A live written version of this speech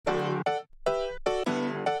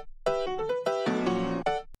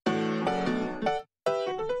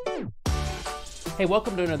Hey,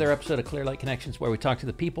 welcome to another episode of Clear Lake Connections, where we talk to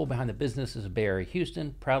the people behind the businesses of Bay Area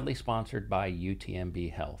Houston, proudly sponsored by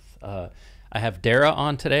UTMB Health. I have Dara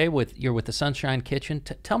on today. You're with the Sunshine Kitchen.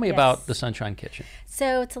 Tell me about the Sunshine Kitchen.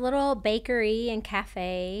 So it's a little bakery and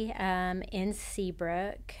cafe in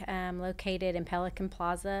Seabrook, located in Pelican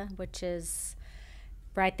Plaza, which is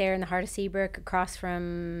right there in the heart of Seabrook, across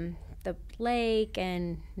from the lake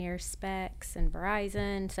and near Specs and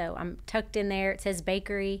Verizon. So I'm tucked in there. It says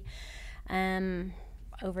bakery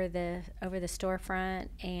over the storefront,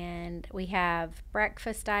 and we have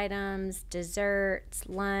breakfast items, desserts,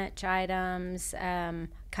 lunch items,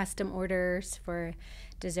 custom orders for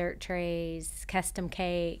dessert trays, custom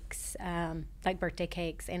cakes, like birthday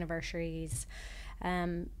cakes, anniversaries,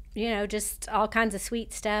 just all kinds of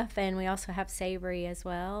sweet stuff. And we also have savory as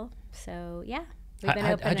well. So yeah, we've been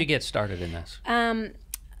open. How'd you get started in this?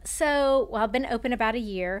 I've been open about a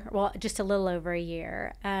year, just a little over a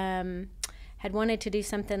year. Had wanted to do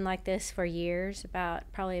something like this for years,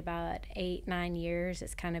 probably about 8-9 years.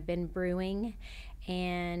 It's kind of been brewing.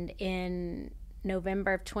 And in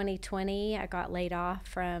November of 2020, I got laid off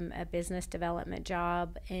from a business development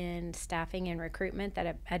job in staffing and recruitment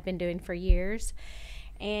that I'd been doing for years,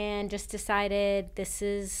 and just decided this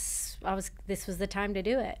was the time to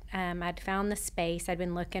do it. I'd found the space. I'd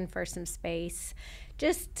been looking for some space,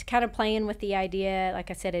 just kind of playing with the idea.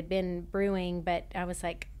 Like I said, it'd been brewing, but I was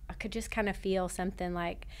like, I could just kind of feel something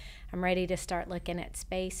like I'm ready to start looking at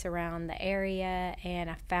space around the area, and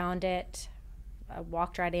I found it. I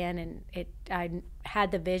walked right in, and I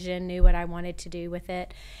had the vision, knew what I wanted to do with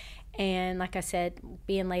it. And like I said,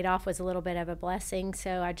 being laid off was a little bit of a blessing,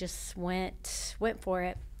 so I just went for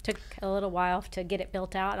it. Took a little while to get it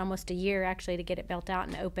built out, almost a year actually to get it built out,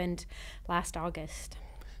 and opened last August.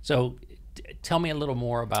 So tell me a little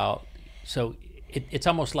more about, it's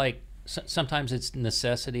almost like sometimes it's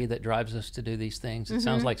necessity that drives us to do these things. It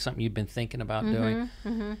sounds like something you've been thinking about doing.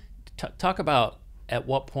 Talk about, at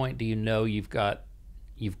what point do you know you've got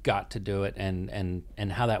to do it,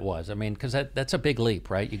 and how that was. I mean, because that's a big leap,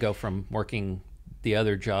 right? You go from working the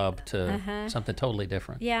other job to something totally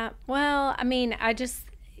different. Yeah. Well, I mean, I just,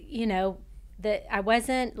 I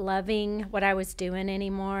wasn't loving what I was doing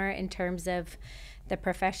anymore in terms of the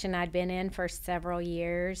profession I'd been in for several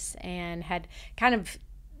years, and had kind of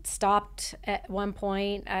stopped at one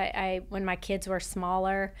point. I when my kids were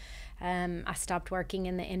smaller, I stopped working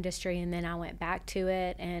in the industry, and then I went back to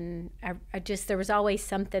it, and I just, there was always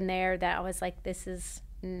something there that I was like, this is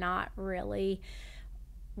not really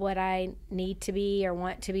what I need to be or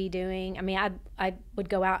want to be doing. I mean, I would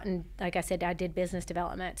go out, and like I said, I did business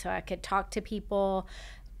development, so I could talk to people,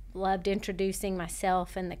 loved introducing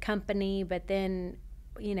myself and the company. But then,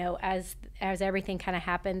 as everything kind of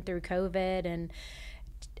happened through COVID, and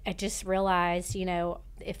I just realized,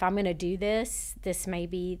 if I'm going to do this may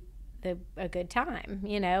be a good time.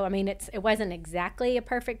 I mean, it wasn't exactly a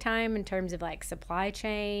perfect time in terms of like supply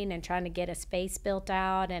chain and trying to get a space built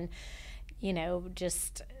out, and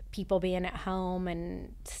just people being at home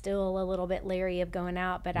and still a little bit leery of going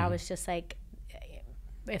out. But I was just like,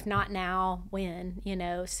 if not now, when?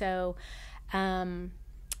 So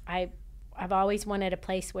I've always wanted a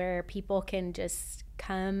place where people can just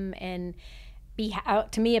come and be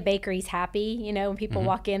out. To me, a bakery's happy. When people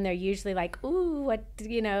walk in, they're usually like, ooh, what,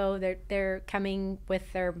 they're coming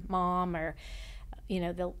with their mom, or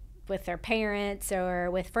with their parents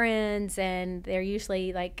or with friends, and they're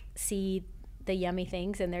usually like see the yummy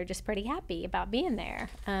things, and they're just pretty happy about being there.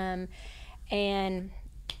 And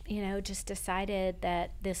just decided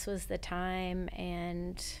that this was the time,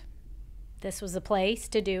 and this was the place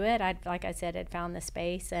to do it. Like I said, I'd found the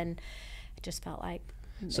space, and it just felt like.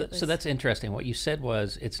 So that's interesting. What you said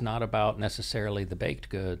was, it's not about necessarily the baked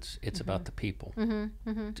goods, it's about the people.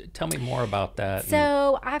 Tell me more about that.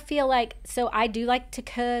 So I feel like, I do like to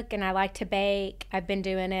cook, and I like to bake. I've been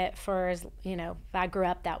doing it for, I grew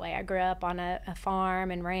up that way. I grew up on a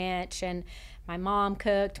farm and ranch, and my mom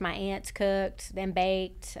cooked, my aunts cooked, then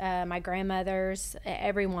baked, my grandmothers,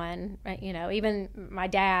 everyone, even my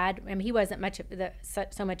dad. I mean, he wasn't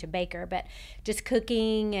so much a baker, but just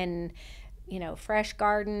cooking and fresh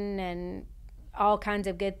garden and all kinds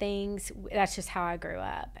of good things. That's just how I grew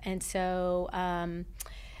up. And so I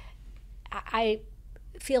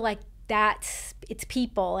feel like it's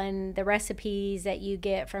people and the recipes that you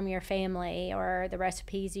get from your family, or the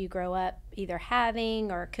recipes you grow up either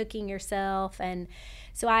having or cooking yourself. And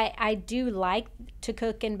so I do like to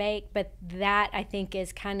cook and bake, but that I think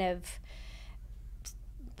is kind of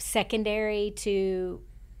secondary to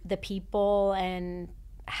the people, and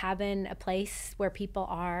having a place where people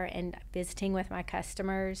are and visiting with my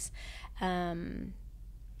customers.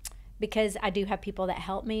 because I do have people that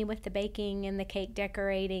help me with the baking and the cake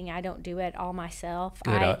decorating. I don't do it all myself.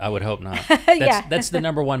 Good. I would hope not. Yeah. That's the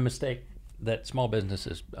number one mistake that small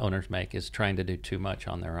businesses owners make, is trying to do too much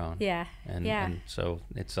on their own. Yeah. And so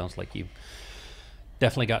it sounds like you've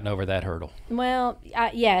definitely gotten over that hurdle. Well,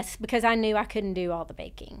 yes, because I knew I couldn't do all the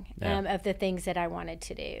baking Yeah. of the things that I wanted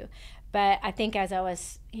to do. But I think as I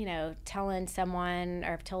was, telling someone,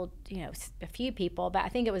 or I've told, a few people, but I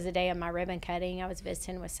think it was the day of my ribbon cutting, I was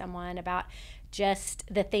visiting with someone about just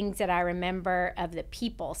the things that I remember of the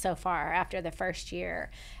people so far after the first year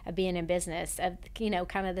of being in business, of,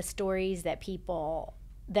 kind of the stories that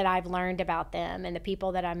I've learned about them, and the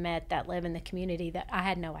people that I met that live in the community that I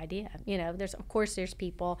had no idea. There's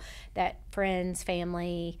people that, friends,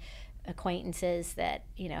 family, acquaintances that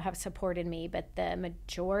have supported me, but the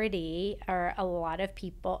majority are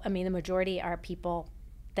people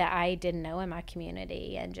that I didn't know in my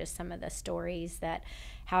community, and just some of the stories that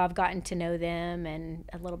how I've gotten to know them and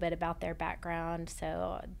a little bit about their background.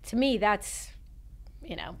 So to me, that's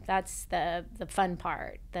the fun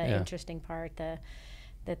part, the interesting part, the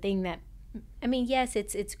thing that, yes,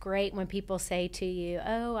 it's great when people say to you,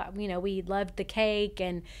 oh, we loved the cake,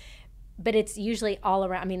 but it's usually all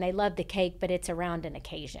around. They love the cake, but it's around an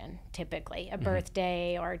occasion, typically a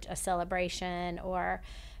birthday or a celebration, or,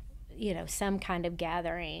 some kind of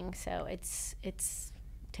gathering. So it's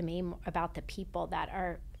to me about the people that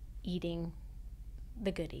are eating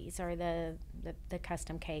the goodies, or the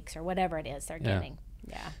custom cakes, or whatever it is they're getting.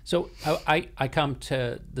 Yeah. So I come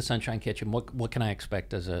to the Sunshine Kitchen. What can I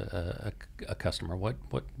expect as a customer? What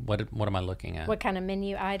am I looking at? What kind of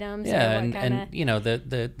menu items? Yeah, and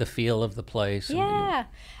the feel of the place. Yeah.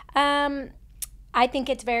 I think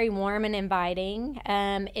it's very warm and inviting.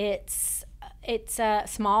 It's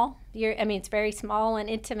small. It's very small and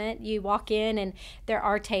intimate. You walk in and there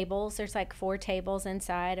are tables. There's like 4 tables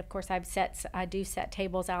inside. Of course, I do set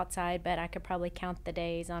tables outside, but I could probably count the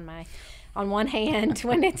days on one hand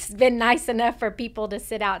when it's been nice enough for people to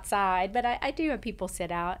sit outside. But I do have people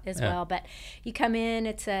sit out as well. But you come in,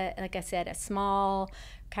 it's like I said, a small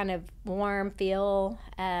kind of warm feel.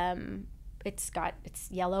 It's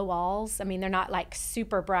yellow walls. They're not like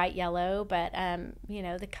super bright yellow, but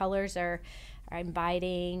the colors are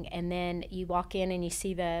inviting. And then you walk in and you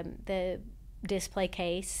see the display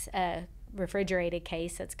case, refrigerated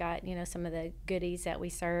case that's got some of the goodies that we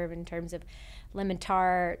serve in terms of lemon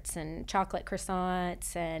tarts and chocolate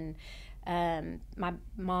croissants, and my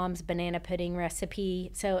mom's banana pudding recipe.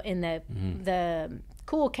 So in the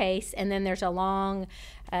cool case, and then there's a long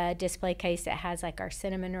display case that has like our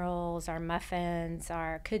cinnamon rolls, our muffins,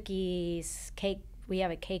 our cookies, cake. We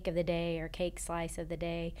have a cake of the day or cake slice of the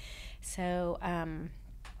day. So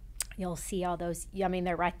you'll see all those.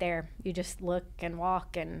 They're right there. You just look and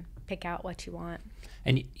walk and pick out what you want.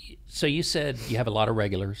 And so you said you have a lot of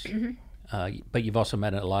regulars, but you've also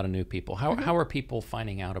met a lot of new people. How are people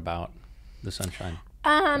finding out about the Sunshine?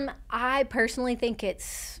 I personally think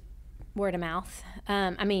it's word of mouth.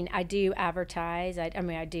 I do advertise. I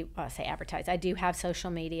do have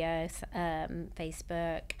social media,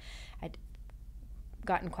 Facebook. I've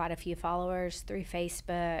gotten quite a few followers through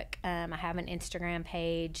Facebook. I have an Instagram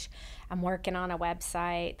page. I'm working on a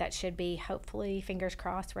website that should be, hopefully, fingers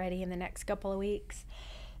crossed, ready in the next couple of weeks.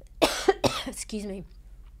 Excuse me.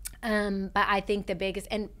 But I think the biggest,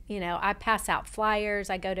 and I pass out flyers,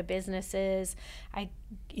 I go to businesses, I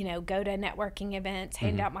go to networking events,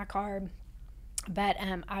 hand out my card, but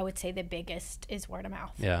I would say the biggest is word of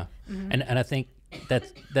mouth. Yeah. And I think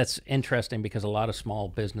that's interesting, because a lot of small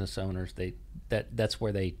business owners, that's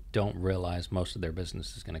where they don't realize most of their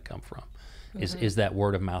business is going to come from. Is that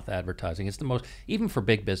word of mouth advertising. It's the most, even for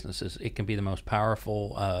big businesses, it can be the most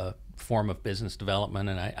powerful form of business development.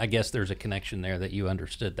 And I guess there's a connection there that you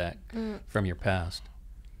understood that from your past.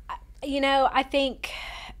 I think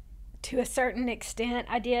to a certain extent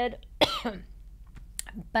I did,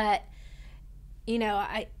 but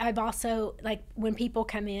I've also, like, when people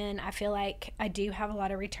come in, I feel like I do have a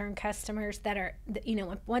lot of return customers that are,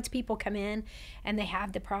 once people come in and they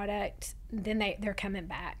have the product, then they're coming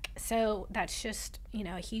back. So that's just,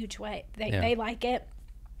 a huge way. They like it.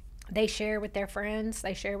 They share with their friends.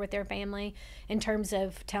 They share with their family in terms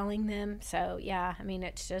of telling them. So, yeah,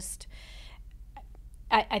 it's just,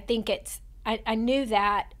 I think I knew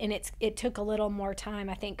that, and it took a little more time,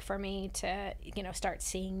 I think, for me to, start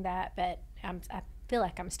seeing that, but I feel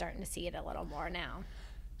like I'm starting to see it a little more now.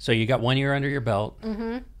 So you got 1 year under your belt.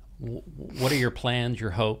 Mm-hmm. What are your plans, your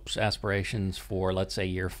hopes, aspirations for, let's say,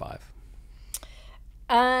 year 5?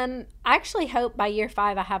 I actually hope by year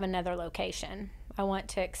 5 I have another location. I want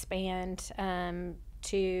to expand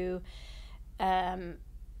to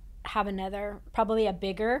have another, probably a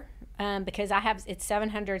bigger, because it's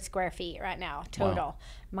 700 square feet right now total. Wow.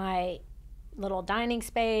 My little dining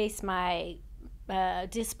space, my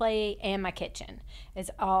display, and my kitchen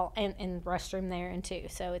is all, and restroom there and too.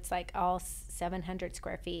 So it's like all 700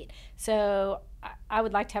 square feet. So I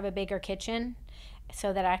would like to have a bigger kitchen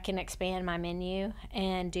so that I can expand my menu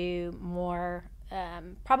and do more,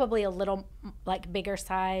 probably a little like bigger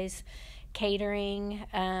size catering,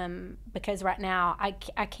 because right now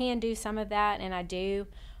I can do some of that, and I do,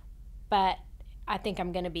 but I think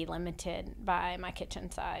I'm going to be limited by my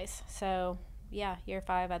kitchen size. So yeah, year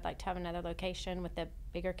 5, I'd like to have another location with a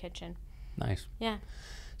bigger kitchen. Nice. Yeah.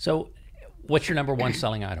 So what's your number one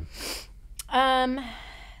selling item?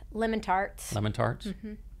 Lemon tarts. Lemon tarts?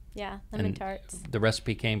 Mm-hmm. Yeah, lemon And tarts. the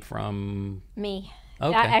recipe came from Me.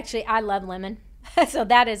 Okay. I love lemon. So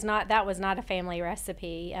that was not a family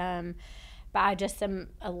recipe. But I just am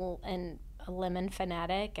a lemon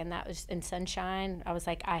fanatic, and that was in Sunshine. I was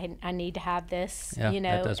like, I need to have this. Yeah,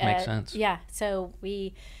 that does make sense. Yeah. So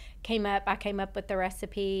I came up with the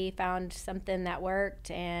recipe, found something that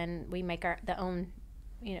worked, and we make the own,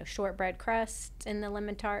 shortbread crust in the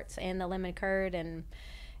lemon tarts and the lemon curd, and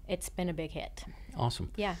it's been a big hit.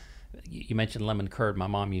 Awesome. Yeah. You mentioned lemon curd. My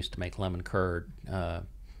mom used to make lemon curd.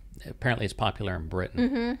 Apparently it's popular in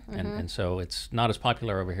Britain, and so it's not as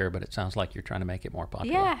popular over here, but it sounds like you're trying to make it more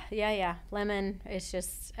popular. Yeah. Lemon is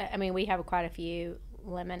just, we have quite a few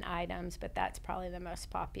lemon items, but that's probably the most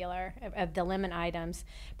popular of the lemon items,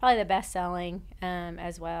 probably the best selling,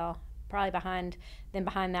 as well. Probably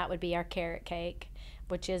behind that would be our carrot cake,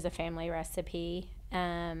 which is a family recipe,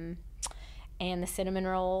 and the cinnamon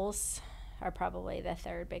rolls are probably the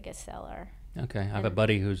third biggest seller. Okay, I have a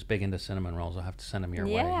buddy who's big into cinnamon rolls. I'll have to send him your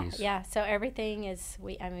way. Yeah. So everything is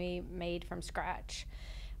we made from scratch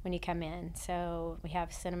when you come in. So we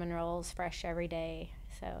have cinnamon rolls fresh every day.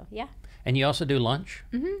 So yeah. And you also do lunch.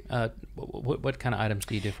 What kind of items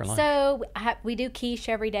do you do for lunch? So we do quiche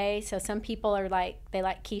every day. So some people are they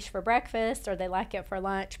like quiche for breakfast, or they like it for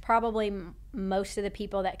lunch. Probably most of the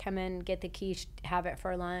people that come in get the quiche have it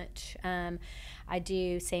for lunch. I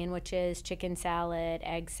do sandwiches, chicken salad,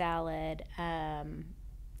 egg salad,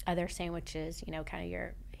 other sandwiches, kind of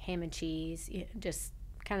your ham and cheese, just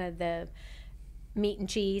kind of the meat and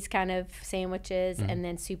cheese kind of sandwiches, and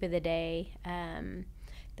then soup of the day.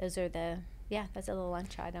 Those are the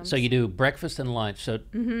lunch items. So you do breakfast and lunch. So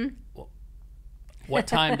what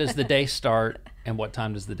time does the day start and what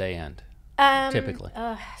time does the day end? Typically.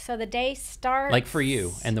 So the day starts, like for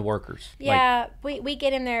you and the workers. Yeah, we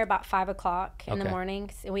get in there about 5 o'clock in the Okay. morning.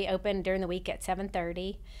 So we open during the week at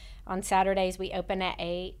 7:30. On Saturdays we open at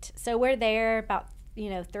 8. So we're there about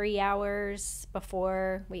 3 hours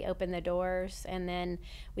before we open the doors, and then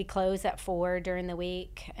we close at 4 during the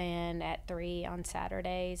week and at 3 on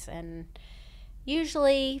Saturdays. And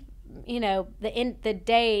usually, the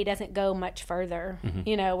day doesn't go much further.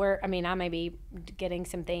 I may be getting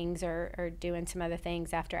some things or doing some other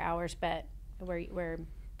things after hours, but we're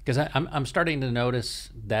because I'm starting to notice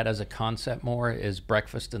that as a concept more is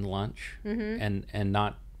breakfast and lunch, and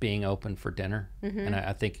not being open for dinner. And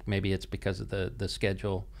I think maybe it's because of the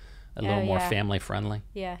schedule, a little more family friendly.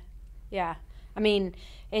 Yeah.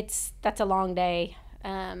 That's a long day,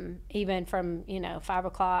 even from 5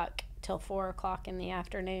 o'clock till 4 o'clock in the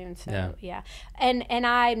afternoon. So yeah. And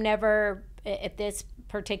I never, at this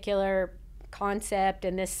particular concept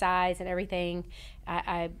and this size and everything,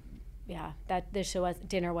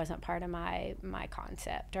 dinner wasn't part of my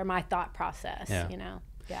concept or my thought process.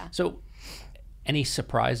 Yeah. So any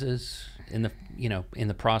surprises in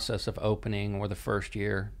the process of opening or the first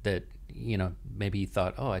year that maybe you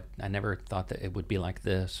thought, I never thought that it would be like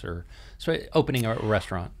this, or so opening a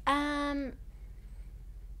restaurant?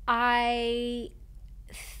 I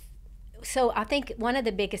think one of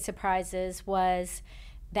the biggest surprises was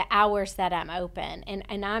the hours that I'm open,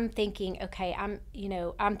 and I'm thinking, okay, I'm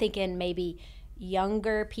thinking maybe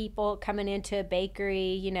younger people coming into a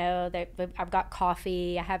bakery, that I've got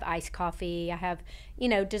coffee, I have iced coffee, I have,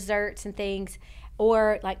 desserts and things,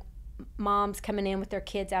 or like moms coming in with their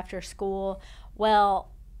kids after school.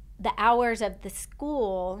 Well, the hours of the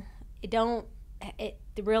school don't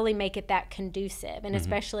really make it that conducive, and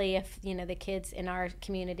especially if the kids in our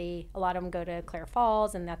community, a lot of them go to Clare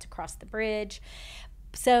Falls, and that's across the bridge.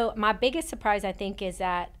 So my biggest surprise, I think, is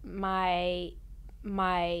that my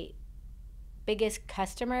biggest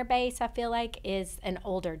customer base, I feel like, is an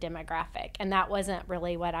older demographic, and that wasn't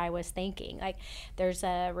really what I was thinking. Like, there's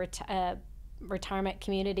a retirement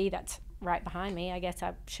community that's right behind me. I guess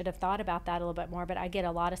I should have thought about that a little bit more, but I get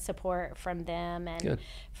a lot of support from them and Good.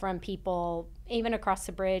 from people even across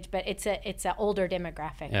the bridge, but it's an older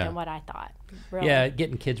demographic than what I thought. Really. Yeah,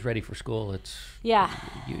 getting kids ready for school, it's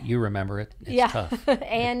you remember it. It's tough.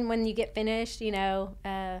 And when you get finished,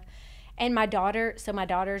 and my daughter's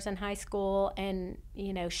in high school, and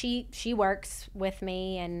she works with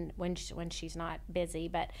me, and when she's not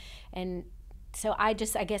busy, so I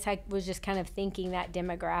guess I was just kind of thinking that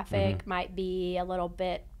demographic might be a little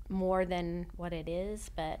bit more than what it is,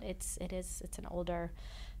 but it's an older,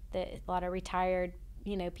 a lot of retired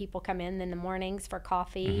people come in the mornings for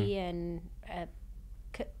coffee and a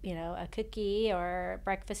cookie or a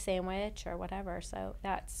breakfast sandwich or whatever. So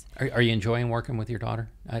that's. Are you enjoying working with your daughter?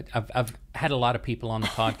 I've had a lot of people on the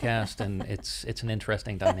podcast, and it's an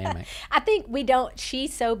interesting dynamic. I think we don't.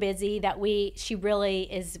 She's so busy that she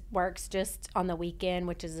really works just on the weekend,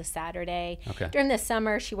 which is a Saturday. Okay. During the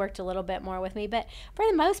summer, she worked a little bit more with me, but for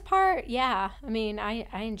the most part, yeah. I mean, I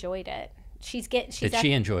enjoyed it. Did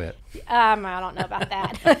she enjoy it? I don't know about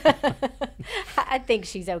that. I think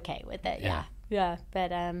she's okay with it. Yeah,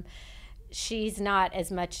 but she's not as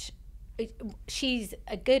much. She's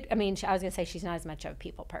a good. I mean, I was gonna say she's not as much of a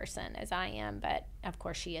people person as I am, but of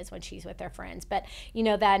course she is when she's with her friends. But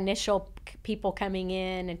that initial people coming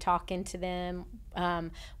in and talking to them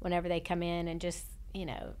whenever they come in, and just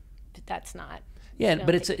that's not. Yeah,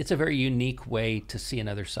 but it's a very unique way to see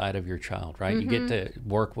another side of your child, right? You get to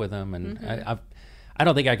work with them, and I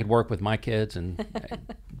don't think I could work with my kids,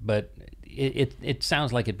 but it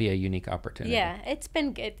sounds like it'd be a unique opportunity. Yeah, it's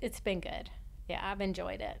been good. It's been good. Yeah, I've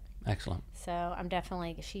enjoyed it. Excellent. So I'm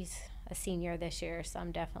definitely. She's a senior this year, so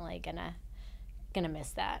I'm definitely gonna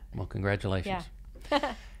miss that. Well, congratulations.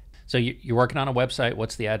 Yeah. So you're working on a website.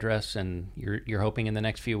 What's the address? And you're hoping in the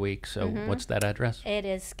next few weeks. So what's that address?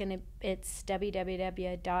 It's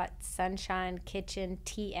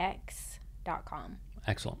www.sunshinekitchentx.com.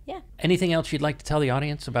 Excellent. Yeah. Anything else you'd like to tell the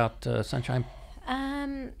audience about Sunshine?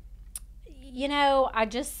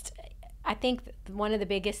 I think one of the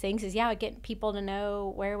biggest things is getting people to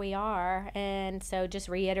know where we are, and so just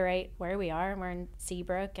reiterate where we are. We're in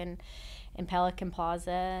Seabrook and in Pelican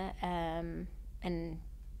Plaza, and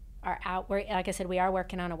are out. Like I said, we are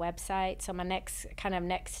working on a website. So my next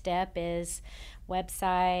step is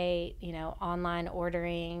website, online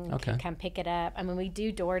ordering. Okay. Come pick it up. I mean, we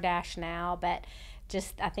do DoorDash now, but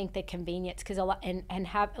just I think the convenience, because a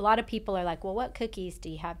lot of people are like, well, what cookies do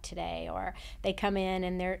you have today? Or they come in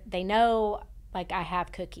and they know, like, I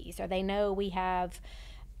have cookies, or they know we have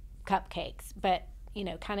cupcakes, but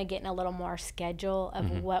kind of getting a little more schedule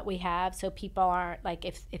of what we have, so people aren't like,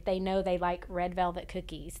 if they know they like red velvet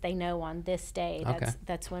cookies, they know on this day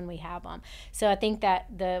that's when we have them. So I think that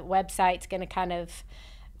the website's going to kind of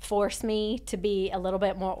force me to be a little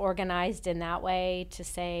bit more organized in that way, to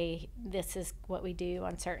say this is what we do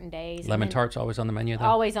on certain days. Lemon tarts always on the menu, though?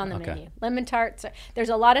 Always on the menu. Lemon tarts, there's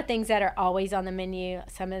a lot of things that are always on the menu.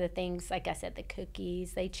 Some of the things, like I said, the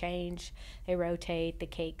cookies, they change, they rotate, the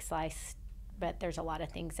cake slice, but there's a lot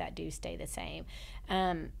of things that do stay the same.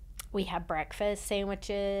 We have breakfast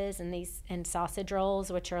sandwiches and sausage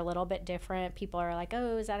rolls, which are a little bit different. People are like,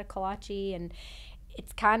 oh, is that a kolache? And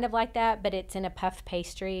it's kind of like that, but it's in a puff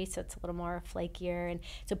pastry, so it's a little more flakier. And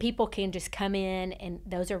so people can just come in, and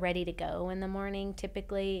those are ready to go in the morning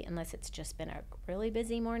typically, unless it's just been a really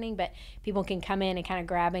busy morning. But people can come in and kind of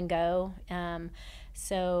grab and go.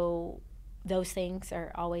 So those things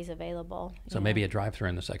are always available. So maybe a drive-through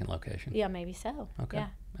in the second location. Yeah, maybe so. Okay. Yeah.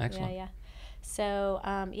 Excellent. Yeah. So,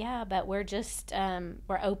 but we're just,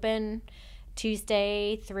 we're open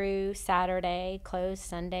Tuesday through Saturday, closed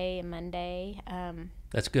Sunday and Monday.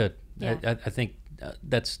 That's good. Yeah. I think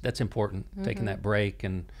that's important, taking that break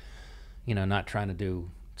and, not trying to do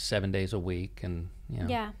 7 days a week. And,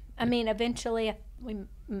 Yeah. I mean, eventually we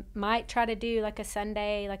might try to do like a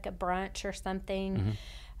Sunday, like a brunch or something.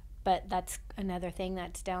 But that's another thing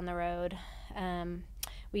that's down the road.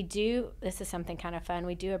 This is something kind of fun.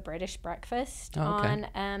 We do a British breakfast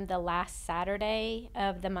on the last Saturday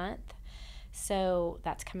of the month. So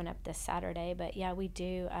that's coming up this Saturday. But yeah, we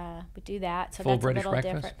do that. So full that's British a little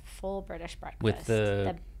breakfast? different. Full British breakfast. With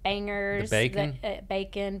the bangers, bacon?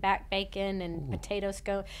 back bacon, and potato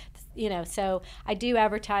scone. So I do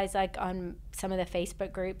advertise like on some of the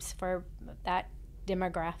Facebook groups for that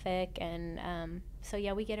demographic, and so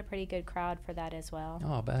yeah, we get a pretty good crowd for that as well.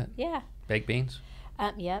 Oh, I'll bet. Yeah. Baked beans?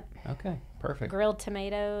 Yep. Okay, perfect. Grilled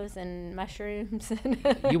tomatoes and mushrooms.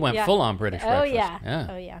 You went full on British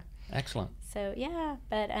breakfast. Oh yeah. Excellent. So yeah,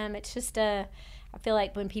 but it's just I feel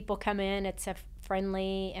like when people come in, it's a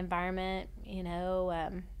friendly environment.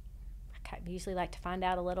 I usually like to find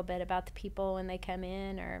out a little bit about the people when they come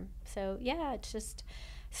in. Or so yeah, it's just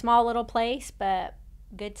a small little place, but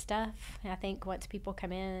good stuff. I think once people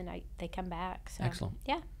come in, they come back. So excellent.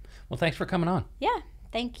 yeah. Well, thanks for coming on. Yeah,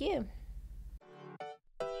 thank you.